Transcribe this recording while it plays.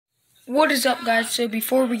What is up, guys? So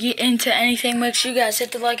before we get into anything, make sure you guys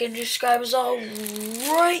hit the like and subscribe is all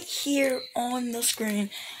right here on the screen.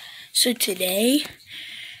 So today,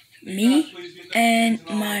 me and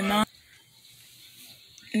my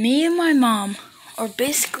mom are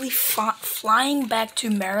basically flying back to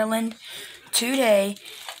Maryland today,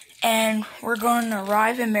 and we're going to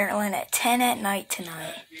arrive in Maryland at 10 at night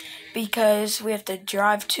tonight because we have to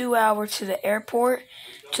drive 2 hours to the airport,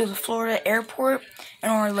 to the Florida airport in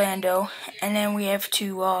Orlando, and then we have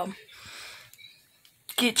to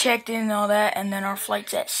get checked in and all that, and then our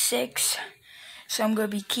flight's at 6. So I'm going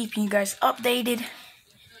to be keeping you guys updated.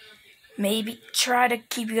 Maybe try to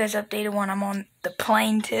keep you guys updated when I'm on the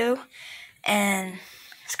plane too, and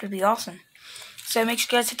it's going to be awesome. So make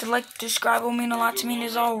sure you guys hit the like, subscribe. It will mean a lot to me.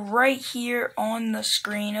 It's all right here on the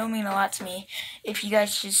screen. It will mean a lot to me if you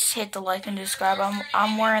guys just hit the like and subscribe.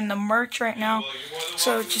 I'm wearing the merch right now,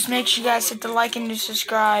 so just make sure you guys hit the like and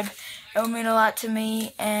subscribe. It will mean a lot to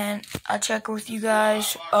me, and I'll check with you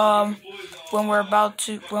guys when we're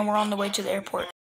on the way to the airport.